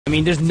I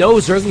mean, there's no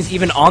Zerglings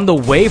even on the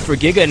way for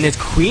Giga, and his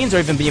queens are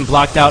even being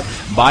blocked out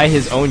by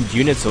his own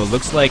unit, so it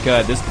looks like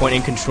at this point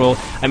in control,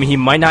 I mean, he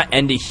might not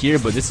end it here,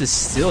 but this is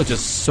still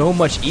just so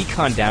much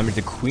econ damage.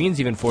 The queen's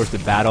even forced to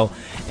battle,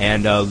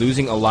 and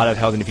losing a lot of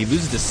health, and if he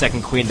loses the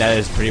second queen, that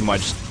is pretty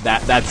much,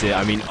 that's it.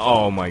 I mean,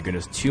 oh my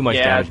goodness, too much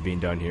damage being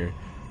done here.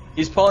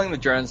 He's pulling the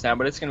drones down,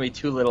 but it's going to be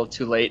too little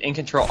too late. In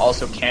control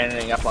also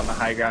cannoning up on the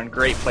high ground.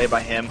 Great play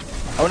by him.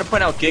 I want to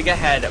point out Giga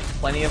had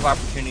plenty of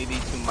opportunity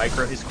to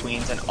micro his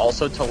queens and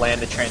also to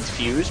land a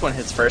transfuse when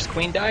his first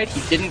queen died. He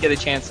didn't get a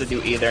chance to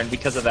do either, and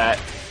because of that,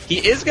 he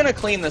is going to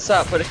clean this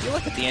up. But if you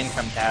look at the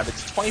income tab,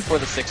 it's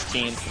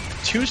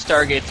 24-16. 2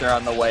 Stargates are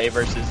on the way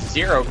versus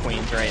 0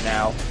 queens right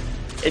now.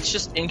 It's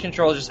just, In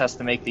Control just has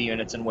to make the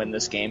units and win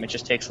this game. It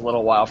just takes a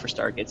little while for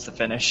Stargates to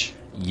finish.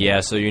 Yeah,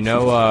 so you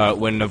know,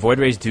 when the Void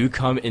Rays do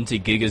come into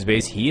Giga's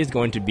base, he is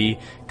going to be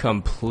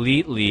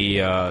completely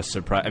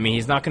surprised. I mean,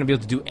 he's not going to be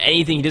able to do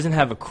anything. He doesn't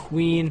have a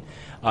queen.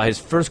 His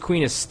first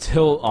queen is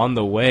still on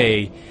the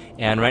way.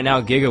 And right now,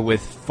 Giga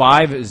with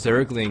 5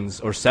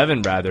 Zerglings, or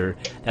 7 rather,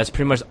 that's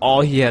pretty much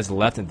all he has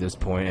left at this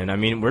point. And I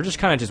mean, we're just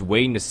kind of just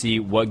waiting to see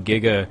what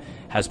Giga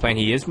has planned.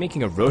 He is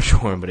making a Roach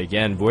Horn, but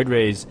again, Void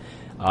Rays,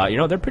 you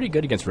know, they're pretty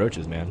good against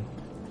Roaches, man.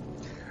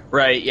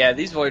 Right, yeah,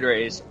 these Void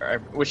Rays,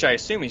 which I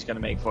assume he's going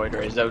to make Void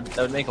Rays, that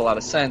would make a lot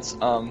of sense.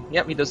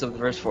 Yep, he does have the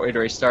first Void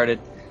Ray started.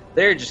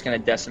 They're just going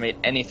to decimate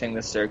anything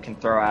the Zerg can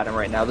throw at him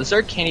right now. The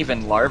Zerg can't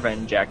even Larva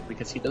inject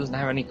because he doesn't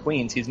have any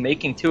queens. He's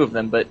making 2 of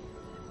them, but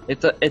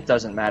it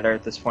doesn't matter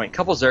at this point. A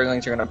couple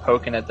Zerglings are going to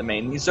poke in at the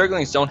main. These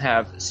Zerglings don't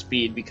have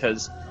speed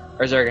because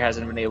our Zerg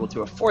hasn't been able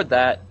to afford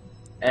that.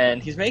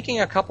 And he's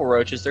making a couple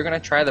Roaches. They're going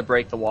to try to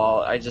break the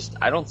wall. I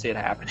don't see it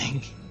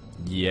happening.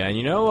 Yeah, and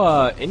you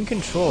know, In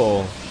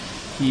Control,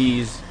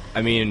 he's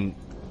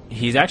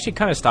actually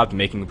kind of stopped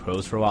making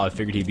pros for a while. I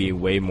figured he'd be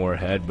way more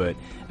ahead, but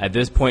at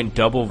this point,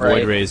 double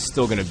Void Ray is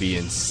still going to be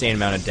an insane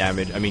amount of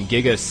damage. I mean,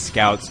 Giga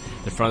scouts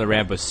the front of the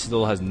ramp, but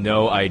still has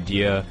no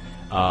idea,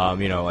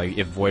 you know, like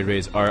if Void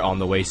Rays are on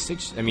the way.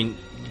 I mean,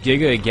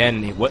 Giga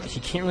again, he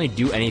can't really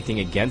do anything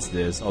against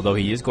this, although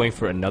he is going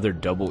for another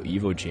double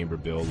Evo Chamber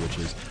build, which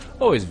is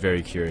always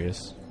very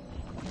curious.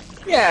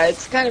 Yeah,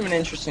 it's kind of an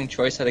interesting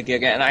choice out of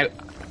Giga, and I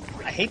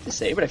hate to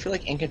say, but I feel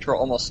like In Control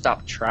almost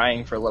stopped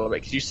trying for a little bit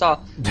because you saw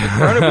the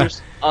Chrono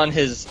Boost on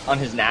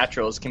his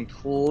naturals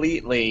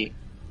completely.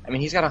 I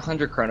mean, he's got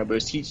 100 Chrono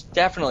Boost. He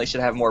definitely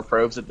should have more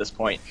probes at this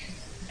point,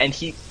 and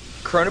he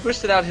Chrono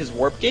Boosted out his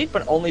Warp Gate,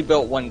 but only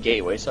built 1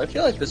 gateway. So I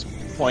feel like at this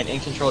point, In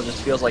Control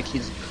just feels like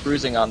he's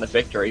cruising on the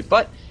victory.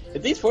 But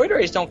if these Void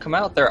Rays don't come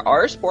out, there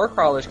are Spore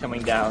Crawlers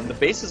coming down. The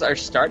bases are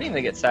starting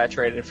to get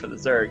saturated for the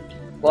Zerg.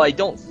 Well, I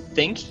don't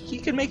think he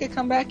could make a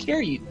comeback here.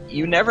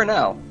 You never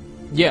know.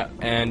 Yeah,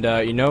 and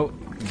you know,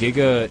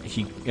 Giga,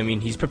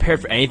 he's prepared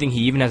for anything.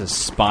 He even has a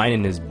spine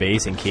in his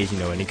base in case, you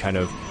know, any kind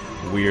of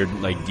weird,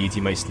 like,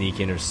 DT might sneak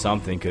in or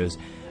something, because,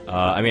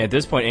 I mean, at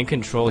this point, In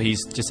Control,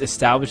 he's just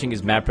establishing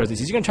his map presence.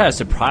 He's going to try to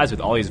surprise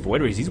with all these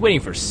Void Rays. He's waiting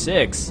for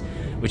 6,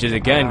 which is,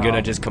 again, going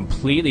to just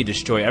completely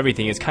destroy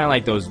everything. It's kind of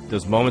like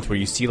those moments where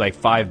you see, like,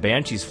 5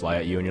 Banshees fly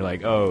at you, and you're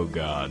like, oh,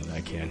 God, I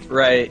can't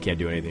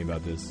do anything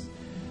about this.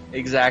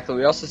 Exactly.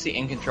 We also see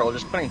In Control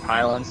just putting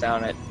pylons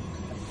down at...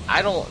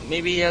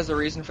 maybe he has a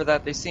reason for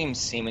that. They seem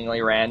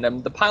seemingly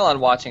random. The pylon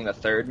watching the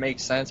 3rd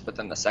makes sense, but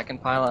then the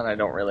 2nd pylon I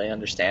don't really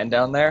understand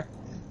down there.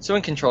 So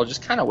In Control,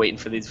 just kind of waiting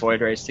for these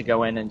Void Rays to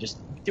go in and just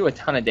do a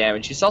ton of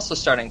damage. He's also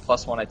starting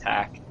 +1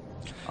 attack.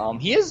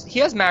 He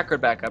has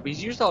macroed back up.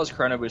 He's used all his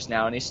Chrono Boost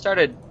now, and he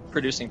started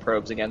producing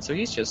probes again, so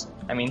he's just,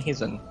 I mean,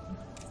 he's in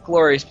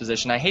glorious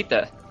position. I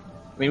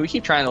mean, we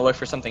keep trying to look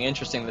for something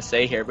interesting to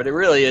say here, but it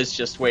really is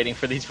just waiting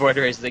for these Void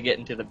Rays to get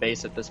into the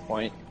base at this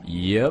point.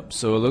 Yep,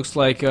 so it looks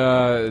like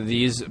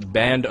these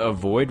band of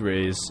Void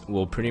Rays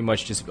will pretty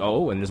much just...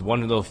 Oh, and there's one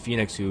little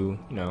Phoenix who,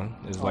 you know,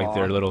 is like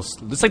their little...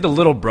 It's like the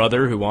little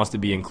brother who wants to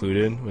be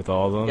included with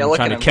all of them. Yeah,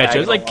 trying to catch it.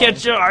 It's like,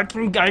 catch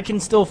it! I can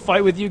still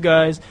fight with you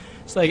guys.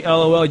 It's like,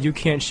 LOL, you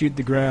can't shoot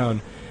the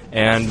ground.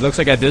 And looks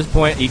like at this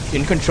point,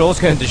 In Control is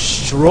going to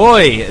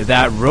destroy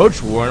that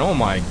Roach Warren. Oh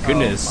my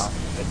goodness. Oh,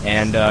 my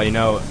and, you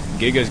know...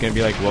 Giga is going to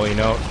be like, well, you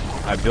know,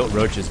 I built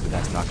Roaches, but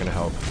that's not going to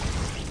help.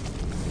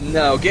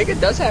 No, Giga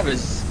does have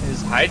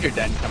his Hydra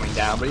Den coming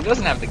down, but he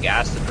doesn't have the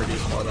gas to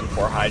produce more than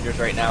 4 Hydras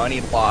right now, and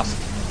he lost.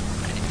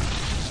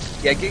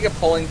 Yeah, Giga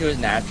pulling to his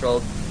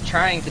natural,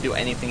 trying to do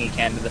anything he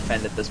can to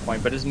defend at this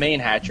point, but his main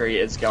hatchery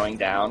is going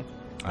down.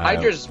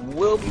 Hydras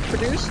will be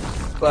produced,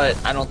 but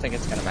I don't think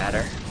it's going to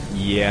matter.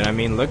 Yeah, and I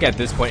mean, look at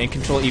this point. In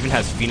Control even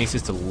has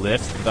Phoenixes to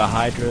lift the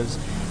Hydras.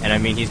 And I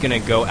mean, he's going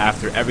to go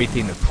after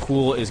everything. The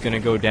pool is going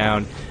to go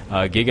down.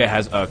 Giga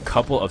has a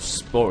couple of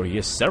spores. He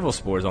has several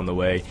spores on the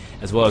way,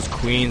 as well as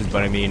queens.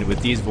 But I mean,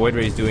 with these Void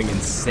Rays doing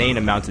insane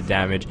amounts of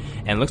damage.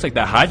 And it looks like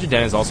the Hydra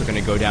Den is also going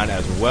to go down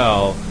as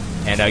well.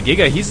 And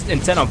Giga, he's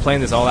intent on playing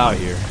this all out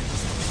here.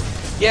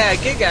 Yeah,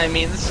 Giga, I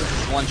mean, this is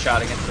his one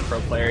shot against the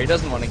pro player. He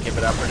doesn't want to give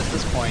it up, but at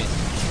this point,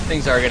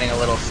 things are getting a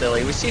little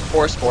silly. We see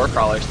 4 Spore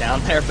Crawlers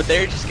down there, but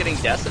they're just getting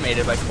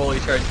decimated by fully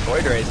charged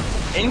Void Rays.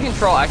 In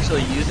Control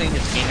actually using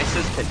his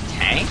Phoenixes to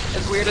tank,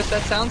 as weird as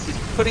that sounds. He's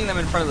putting them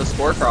in front of the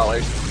Spore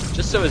Crawlers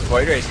just so his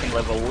Void Rays can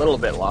live a little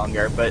bit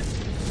longer, but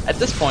at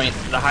this point,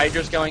 the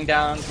Hydra's going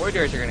down, Void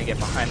Rays are going to get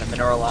behind the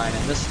mineral line,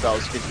 and this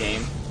spells good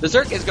game. The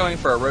Zerk is going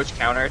for a Roach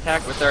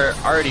counterattack, but there are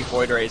already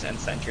Void Rays and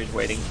Sentries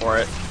waiting for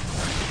it.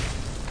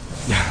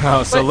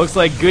 Oh, so it looks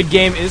like good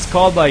game is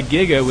called by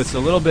Giga with a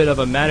little bit of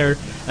a manner.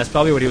 That's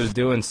probably what he was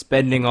doing,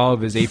 spending all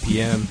of his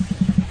APM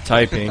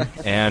typing.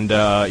 And,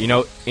 you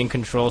know, In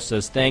Control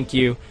says thank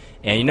you.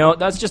 And, you know,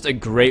 that's just a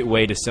great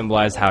way to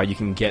symbolize how you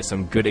can get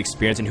some good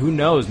experience. And who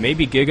knows,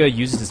 maybe Giga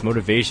uses this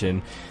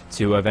motivation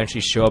to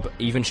eventually show up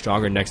even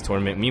stronger next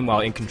tournament.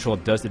 Meanwhile, In Control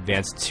does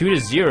advance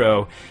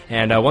 2-0.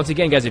 And once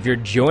again, guys, if you're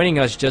joining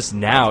us just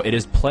now, it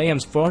is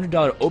Playhem's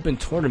 $400 open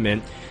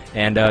tournament.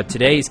 And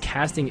today's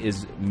casting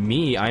is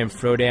me. I am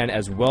Frodan,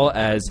 as well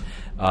as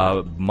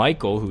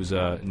Michael, whose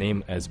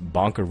name is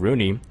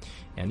Bonkarooney.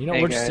 And, you know,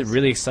 hey, we're guys. just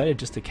really excited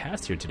just to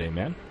cast here today,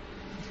 man.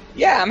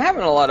 Yeah, I'm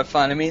having a lot of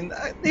fun. I mean,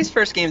 these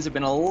first games have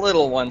been a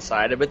little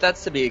one-sided, but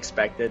that's to be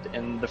expected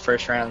in the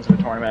first rounds of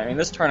a tournament. I mean,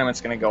 this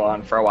tournament's going to go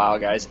on for a while,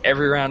 guys.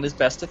 Every round is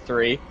best of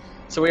 3.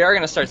 So we are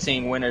going to start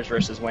seeing winners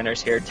versus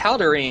winners here.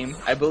 Tal'Darim,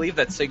 I believe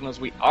that signals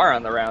we are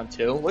on the round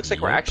 2. Looks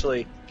like we're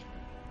actually...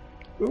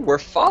 Ooh, we're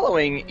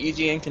following EG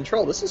In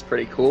Control. This is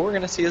pretty cool. We're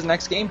going to see his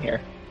next game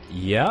here.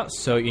 Yeah,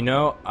 so, you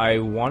know, I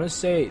want to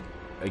say...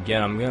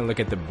 Again, I'm going to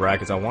look at the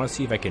brackets. I want to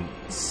see if I can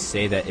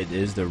say that it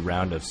is the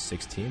round of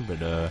 16,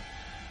 but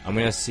I'm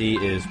going to see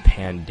if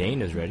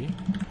Pandane is ready.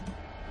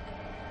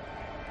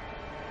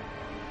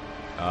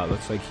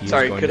 Looks like he's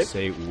going to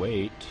say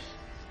wait.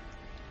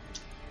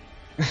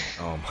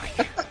 Oh my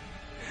god.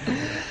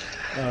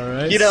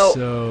 Alright, you know,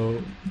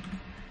 so...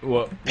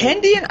 Well,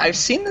 Pandian, I've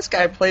seen this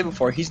guy play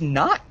before. He's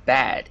not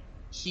bad.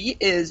 He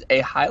is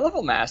a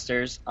high-level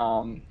Masters.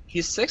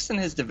 He's 6th in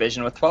his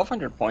division with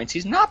 1,200 points.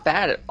 He's not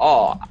bad at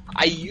all.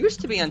 I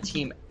used to be on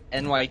Team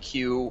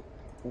NYQ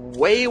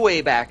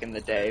way back in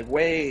the day.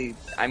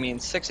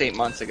 6-8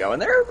 months ago.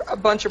 And they're a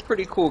bunch of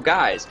pretty cool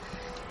guys.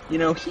 You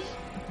know,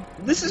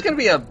 this is going to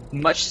be a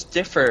much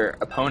stiffer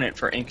opponent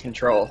for In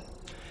Control.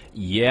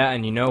 Yeah,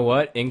 and you know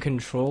what? In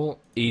Control,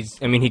 he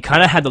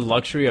kind of had the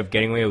luxury of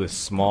getting away with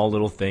small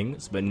little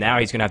things, but now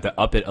he's going to have to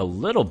up it a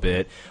little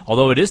bit.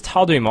 Although it is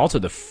Tal'Darim also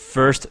the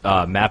first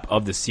map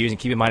of the series, and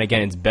keep in mind,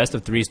 again, it's best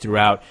of 3s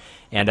throughout.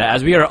 And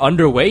as we are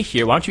underway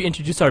here, why don't you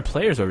introduce our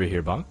players over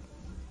here, Bonk?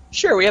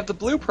 Sure, we have the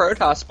blue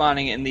Protoss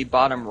spawning in the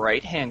bottom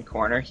right-hand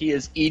corner. He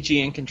is EG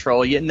In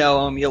Control. You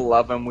know him, you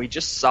love him. We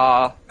just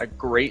saw a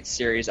great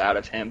series out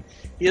of him.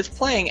 He is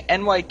playing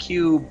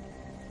NYQ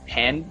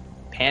Pandium?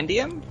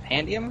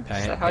 Is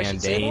that how I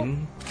should say that?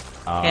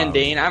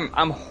 Pandane.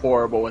 I'm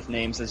horrible with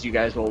names, as you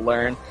guys will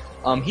learn.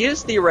 He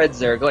is the Red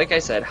Zerg. Like I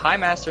said, high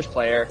Masters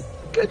player,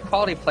 good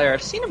quality player.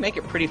 I've seen him make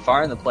it pretty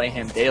far in the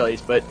Playhem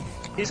dailies, but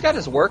he's got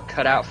his work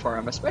cut out for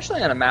him,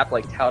 especially on a map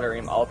like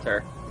Tal'Darim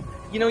Altar.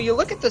 You know, you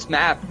look at this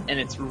map, and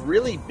it's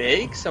really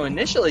big, so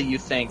initially you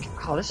think,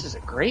 oh, this is a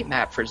great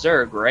map for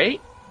Zerg,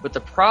 right? But the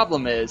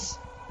problem is,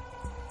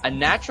 a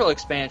natural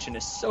expansion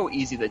is so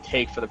easy to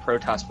take for the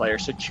Protoss player,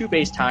 so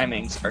 2-base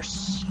timings are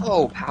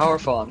so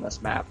powerful on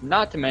this map.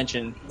 Not to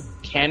mention,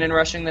 cannon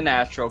rushing the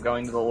natural,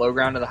 going to the low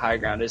ground to the high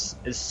ground is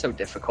so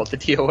difficult to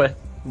deal with.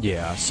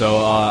 Yeah, so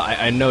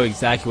I know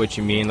exactly what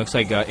you mean. Looks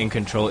like In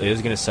Control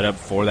is going to set up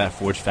for that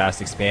Forge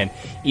Fast expand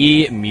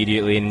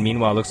immediately, and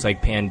meanwhile, looks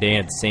like Pandane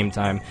at the same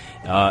time.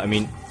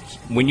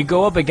 When you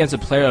go up against a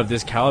player of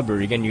this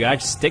caliber, again, you gotta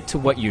stick to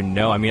what you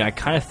know. I mean, I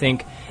kind of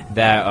think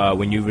that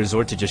when you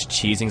resort to just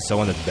cheesing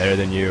someone that's better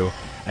than you,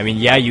 I mean,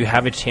 yeah, you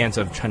have a chance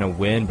of trying to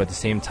win, but at the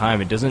same time,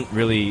 it doesn't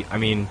really, I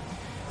mean,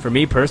 for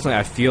me personally,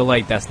 I feel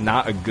like that's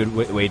not a good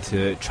way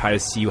to try to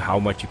see how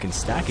much you can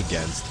stack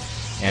against.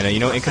 And, you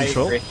know, In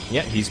Control,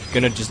 yeah, he's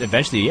going to just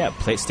eventually,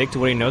 stick to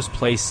what he knows,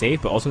 play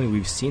safe, but ultimately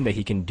we've seen that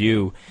he can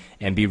do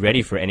and be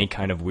ready for any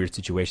kind of weird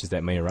situations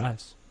that may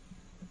arise.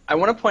 I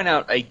want to point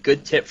out a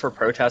good tip for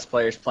Protoss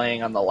players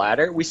playing on the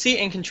ladder. We see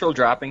In Control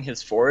dropping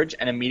his Forge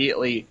and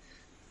immediately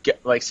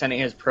sending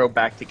his probe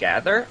back to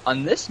gather.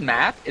 On this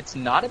map, it's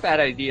not a bad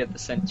idea to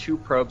send 2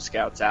 probe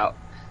scouts out.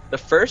 The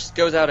first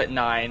goes out at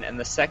 9, and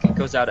the second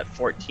goes out at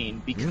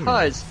 14,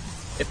 because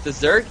if the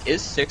Zerg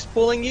is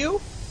 6-pooling you,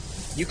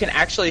 you can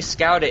actually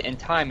scout it in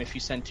time if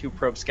you send 2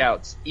 probe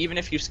scouts, even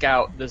if you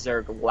scout the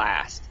Zerg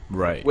last.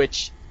 Right.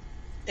 Which,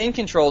 In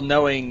Control,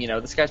 knowing, you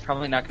know, this guy's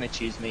probably not going to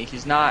cheese me,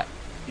 he's not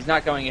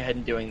going ahead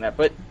and doing that.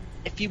 But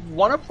if you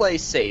want to play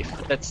safe,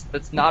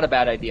 that's not a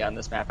bad idea on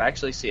this map. I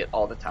actually see it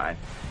all the time.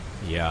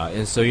 Yeah,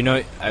 and so, you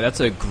know,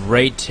 that's a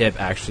great tip,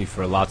 actually,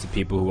 for lots of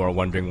people who are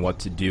wondering what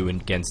to do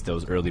against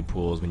those early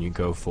pools when you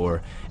go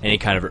for any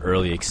kind of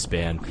early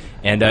expand.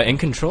 And In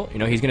Control, you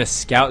know, he's going to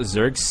scout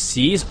Zerg,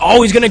 sees...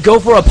 Oh, he's going to go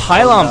for a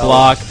pylon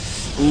block!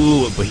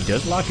 Ooh, but he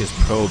does lock his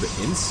probe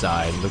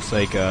inside. Looks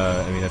like,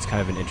 I mean, that's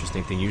kind of an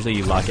interesting thing. Usually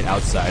you lock it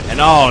outside. And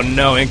oh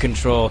no, In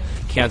Control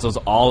cancels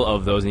all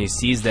of those, and he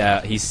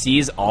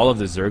sees all of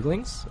the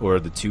Zerglings, or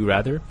the 2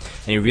 rather,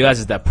 and he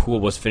realizes that pool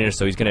was finished,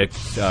 so he's going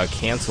to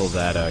cancel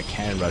that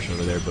cannon rush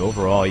over there. But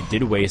overall, he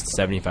did waste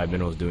 75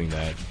 minerals doing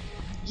that.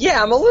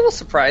 Yeah, I'm a little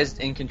surprised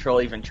In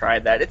Control even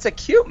tried that. It's a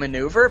cute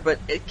maneuver, but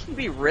it can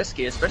be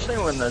risky, especially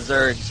when the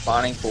Zerg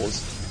spawning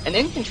pools. And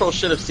In Control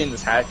should have seen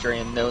this hatchery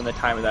and known the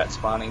time of that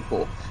spawning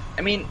pool.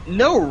 I mean,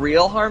 no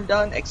real harm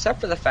done,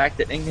 except for the fact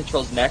that In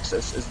Control's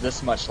Nexus is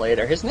this much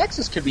later. His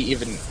Nexus could be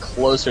even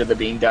closer to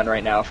being done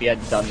right now if he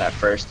hadn't done that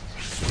first.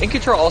 In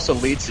Control also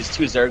leads his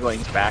 2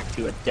 Zerglings back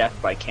to a death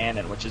by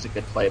cannon, which is a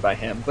good play by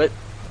him. But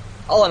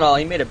all in all,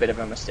 he made a bit of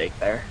a mistake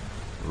there.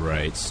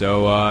 Right,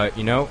 so,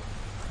 you know,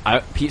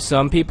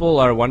 some people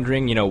are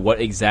wondering, you know, what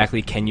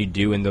exactly can you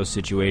do in those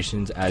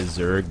situations as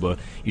Zerg, but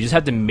you just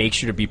have to make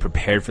sure to be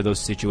prepared for those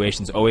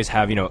situations. Always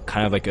have, you know,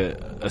 kind of like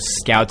a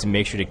scout to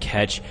make sure to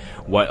catch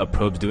what a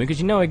probe's doing, because,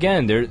 you know,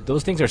 again,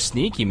 those things are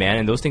sneaky, man,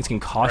 and those things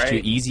can cost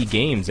you easy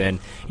games. And,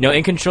 you know,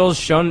 In Control's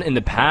shown in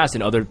the past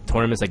in other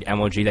tournaments like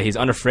MLG that he's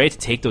unafraid to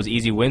take those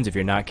easy wins if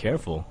you're not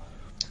careful.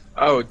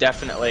 Oh,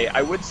 definitely.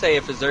 I would say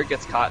if a Zerg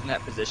gets caught in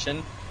that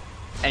position,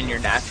 and your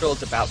natural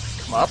is about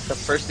to come up, the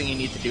first thing you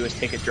need to do is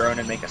take a drone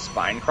and make a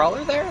spine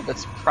crawler there.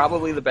 That's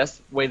probably the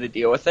best way to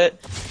deal with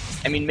it.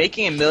 I mean,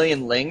 making a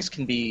million lings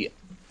can be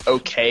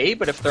okay,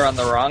 but if they're on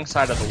the wrong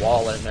side of the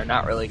wall, then they're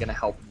not really going to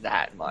help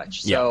that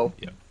much. So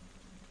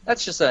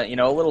that's just a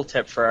little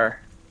tip for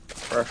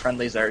our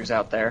friendly Zergs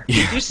out there.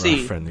 Yeah, you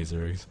see, friendly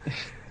Zergs.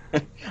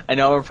 I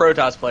know I'm a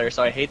Protoss player,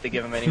 so I hate to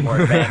give him any more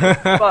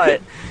advantage,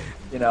 but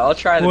you know, I'll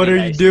try to What be are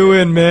nice you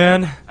doing, here.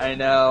 man? I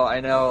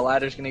know.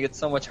 Ladder's gonna get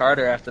so much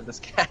harder after this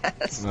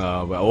cast.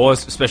 Oh, well,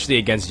 especially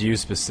against you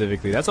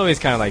specifically. That's always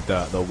kind of like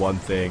the one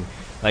thing.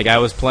 Like, I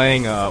was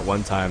playing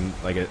one time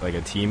like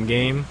a team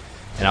game,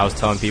 and I was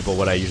telling people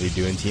what I usually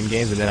do in team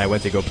games, and then I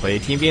went to go play a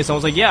team game. So I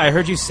was like, yeah, I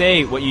heard you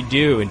say what you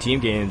do in team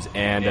games,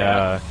 and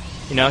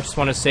you know, I just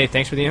want to say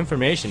thanks for the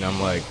information.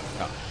 I'm like,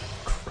 oh,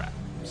 crap.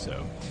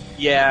 So.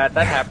 Yeah,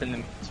 that happened to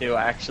me too,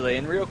 actually.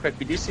 And real quick,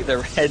 we do see the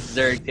red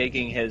Zerg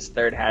taking his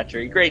 3rd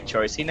hatchery. Great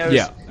choice. He knows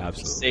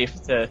it's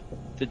safe to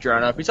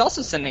drone up. He's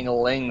also sending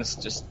lings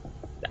just,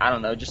 I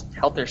don't know, just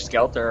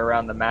helter-skelter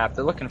around the map.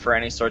 They're looking for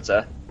any sorts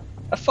of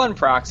fun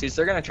proxies.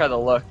 They're going to try to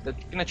look. They're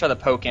going to try to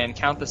poke in,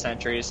 count the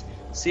sentries,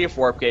 see if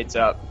warp gate's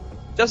up.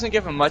 Doesn't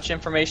give him much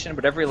information,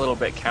 but every little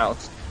bit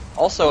counts.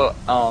 Also,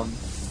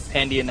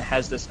 Pandian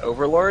has this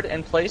Overlord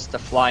in place to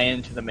fly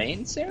into the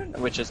main soon,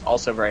 which is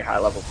also very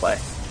high-level play.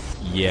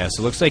 Yeah,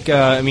 so it looks like,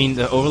 I mean,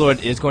 the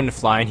Overlord is going to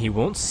fly, and he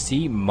won't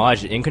see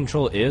much. In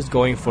Control is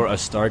going for a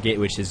Stargate,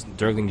 which his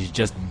Zerglings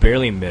just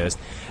barely missed.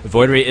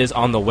 Void Ray is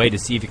on the way to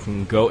see if he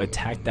can go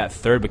attack that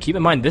 3rd, but keep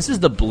in mind, this is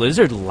the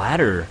Blizzard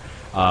ladder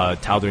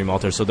Tal'Darim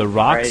altar, so the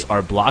rocks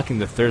are blocking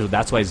the 3rd, so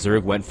that's why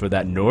Zerg went for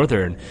that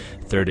northern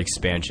 3rd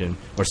expansion,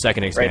 or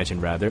 2nd expansion,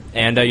 rather.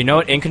 And you know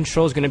what, In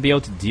Control is going to be able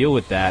to deal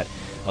with that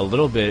a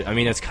little bit. I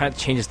mean, it's kind of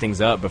changes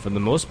things up, but for the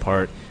most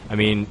part, I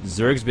mean,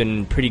 Zerg's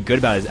been pretty good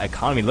about his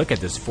economy. Look at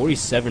this,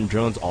 47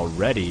 drones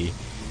already,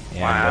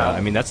 and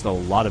I mean, that's a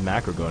lot of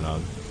macro going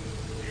on.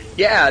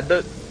 Yeah,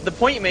 the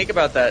point you make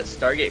about that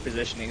Stargate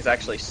positioning is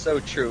actually so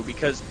true,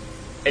 because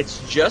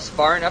it's just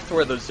far enough to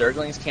where those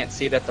Zerglings can't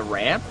see it at the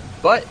ramp,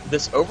 but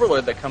this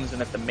Overlord that comes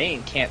in at the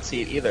main can't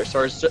see it either. So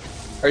our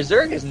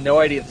Zerg has no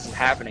idea this is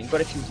happening,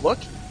 but if you look,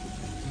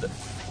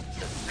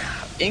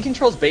 In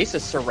Control's base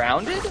is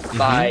surrounded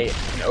by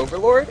an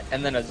Overlord,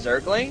 and then a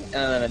Zergling, and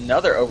then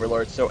another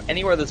Overlord, so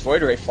anywhere this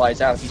Void Ray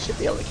flies out, he should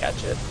be able to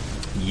catch it.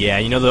 Yeah,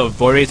 you know, the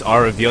Void Rays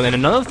are revealed, and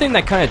another thing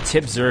that kind of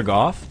tips Zerg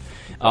off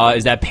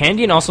is that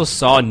Pandian also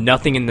saw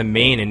nothing in the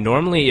main, and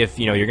normally if,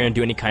 you know, you're going to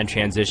do any kind of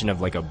transition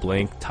of like a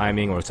blink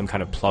timing or some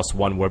kind of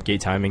 +1 warp gate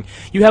timing,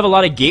 you have a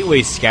lot of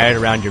gateways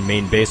scattered around your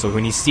main base, so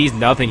when he sees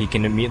nothing, he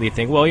can immediately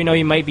think, well, you know,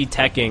 he might be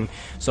teching,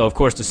 so of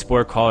course the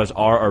Spore Callers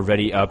are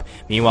already up.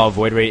 Meanwhile,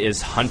 Void Ray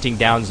is hunting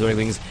down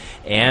Zerglings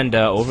and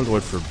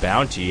Overlord for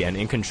bounty, and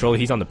In Control,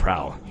 he's on the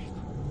prowl.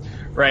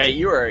 Right,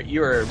 you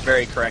are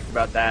very correct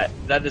about that.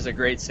 That is a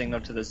great signal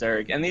to the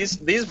Zerg. And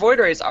these Void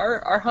Rays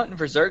are hunting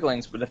for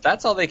Zerglings, but if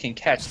that's all they can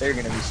catch, they're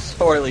going to be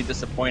sorely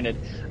disappointed.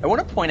 I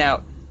want to point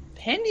out,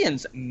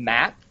 Pandian's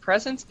map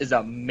presence is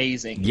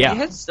amazing. Yeah. He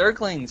has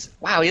Zerglings.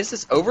 Wow, he has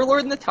this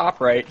Overlord in the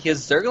top right. He has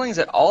Zerglings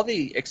at all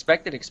the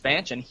expected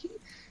expansion.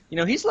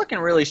 He's looking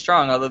really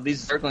strong, although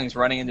these Zerglings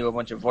running into a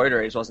bunch of Void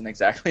Rays wasn't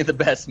exactly the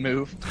best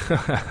move.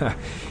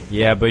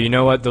 Yeah, but you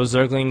know what? Those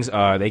Zerglings,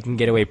 they can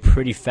get away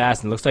pretty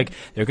fast, and it looks like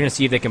they're going to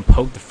see if they can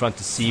poke the front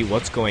to see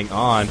what's going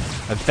on.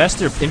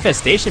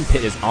 Infestation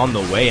Pit is on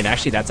the way, and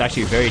actually that's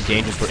actually very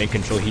dangerous for In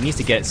Control. He needs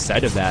to get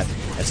sight of that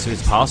as soon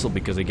as possible,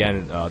 because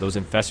again, those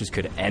Infestors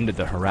could end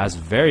the harass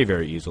very,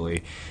 very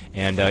easily.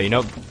 And,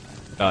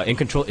 In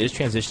Control is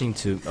transitioning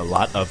to a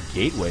lot of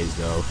gateways,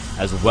 though,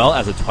 as well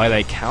as a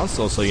Twilight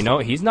Council. So, you know,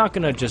 he's not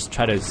going to just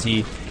try to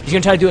see... He's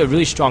going to try to do a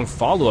really strong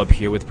follow-up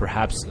here with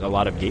perhaps a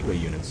lot of gateway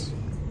units.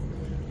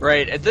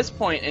 Right. At this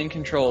point, In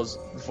Control's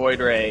Void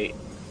Ray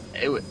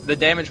the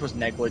damage was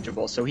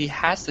negligible, so he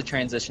has to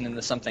transition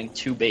into something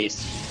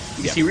 2-base.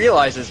 Because he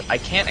realizes, I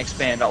can't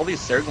expand, all these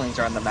Zerglings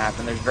are on the map,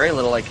 and there's very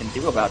little I can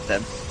do about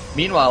them.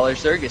 Meanwhile, our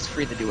Zerg is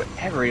free to do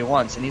whatever he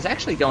wants, and he's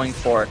actually going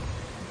for...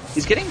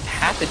 He's getting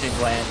Pathogen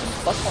Gland and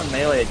 +1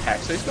 melee attack,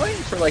 so he's going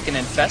for like an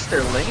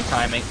Infestor Ling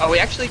timing. Oh, he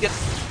actually gets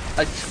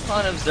a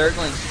ton of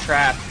Zerglings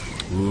trapped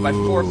by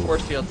 4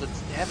 force fields.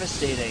 It's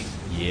devastating.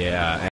 Yeah.